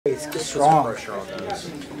It's strong.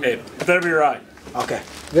 Hey, better be right. Okay.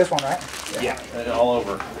 This one, right? Yeah. All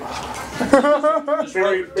over.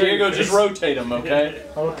 Diego, just rotate them, okay?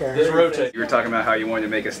 Okay. Just rotate. You were talking about how you wanted to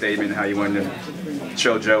make a statement, how you wanted to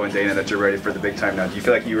show Joe and Dana that you're ready for the big time now. Do you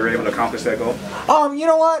feel like you were able to accomplish that goal? You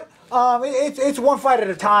know what? It's one fight at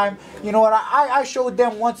a time. You know what? I showed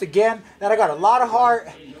them once again that I got a lot of heart.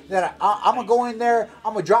 That I'm gonna go in there.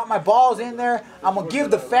 I'm gonna drop my balls in there. I'm gonna give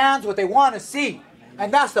the fans what they want to see,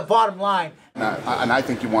 and that's the bottom line. And I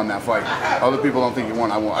think you won that fight. Other people don't think you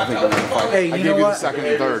won. I think you won the fight. Hey, I gave you the second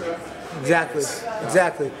and third. Exactly.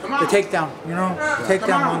 The takedown. You know,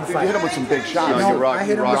 takedown won the fight. You hit him with some big shots. No, I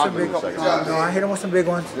hit him with some big. No, I hit him with some big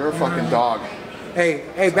ones. You're a fucking dog.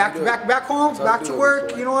 Hey, back home, back to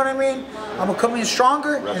work. You know what I mean? I'm gonna come in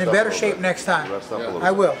stronger and in better shape next time.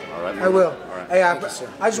 I will. I will. Hey, I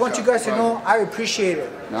just want you guys to know I appreciate it.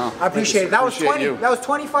 No, I appreciate it. That was 20. That was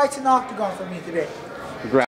 20 fights in the octagon for me today.